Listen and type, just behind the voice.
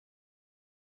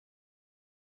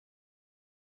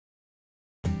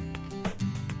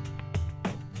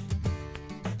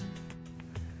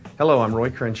Hello, I'm Roy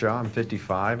Crenshaw. I'm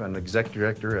 55. I'm the Executive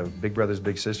Director of Big Brothers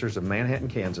Big Sisters of Manhattan,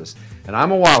 Kansas, and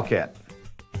I'm a Wildcat.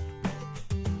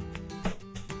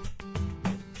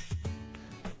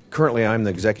 Currently, I'm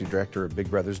the Executive Director of Big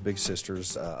Brothers Big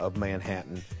Sisters of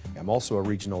Manhattan. I'm also a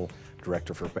Regional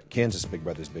Director for Kansas Big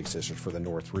Brothers Big Sisters for the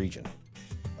North Region.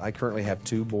 I currently have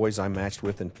two boys I'm matched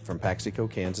with from Paxico,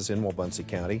 Kansas in Wabaunsee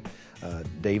County,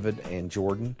 David and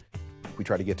Jordan. We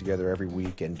try to get together every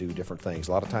week and do different things.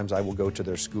 A lot of times I will go to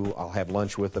their school, I'll have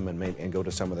lunch with them and go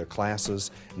to some of their classes.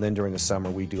 And then during the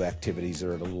summer we do activities that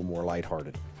are a little more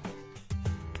lighthearted.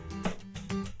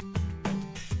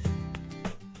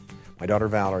 My daughter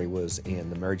Valerie was in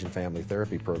the Marriage and Family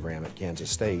Therapy program at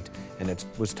Kansas State and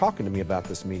was talking to me about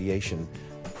this mediation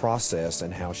process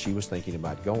and how she was thinking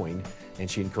about going,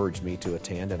 and she encouraged me to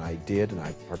attend, and I did, and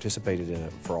I participated in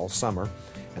it for all summer,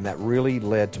 and that really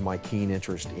led to my keen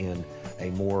interest in a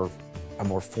more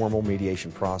formal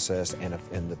mediation process and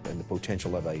the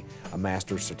potential of a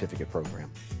master's certificate program.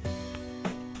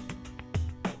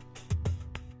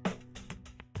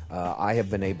 I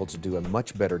have been able to do a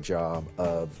much better job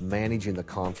of managing the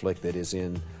conflict that is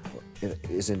in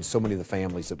so many of the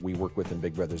families that we work with in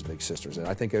Big Brothers Big Sisters. And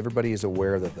I think everybody is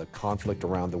aware that the conflict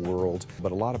around the world,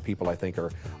 but a lot of people I think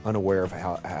are unaware of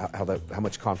how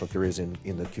much conflict there is in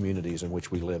the communities in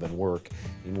which we live and work.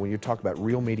 And when you talk about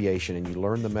real mediation and you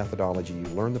learn the methodology, you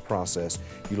learn the process,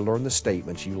 you learn the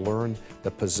statements, you learn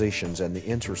the positions and the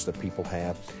interests that people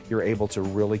have, you're able to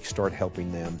really start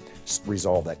helping them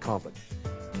resolve that conflict.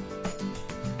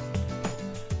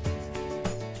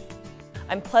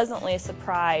 I'm pleasantly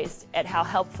surprised at how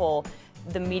helpful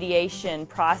the mediation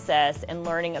process and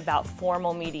learning about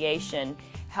formal mediation,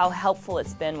 how helpful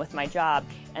it's been with my job.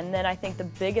 And then I think the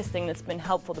biggest thing that's been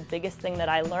helpful, the biggest thing that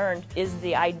I learned is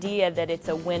the idea that it's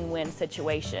a win-win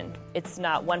situation. It's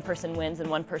not one person wins and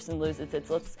one person loses.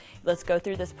 It's let's go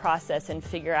through this process and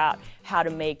figure out how to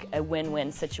make a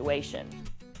win-win situation.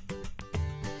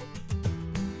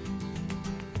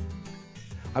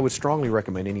 I would strongly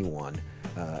recommend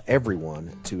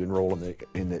everyone to enroll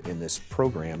in this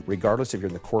program, regardless if you're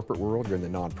in the corporate world, you're in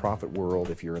the nonprofit world,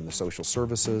 if you're in the social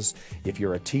services, if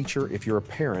you're a teacher, if you're a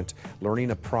parent.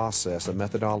 Learning a process, a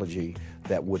methodology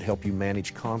that would help you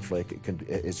manage conflict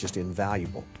is just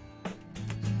invaluable.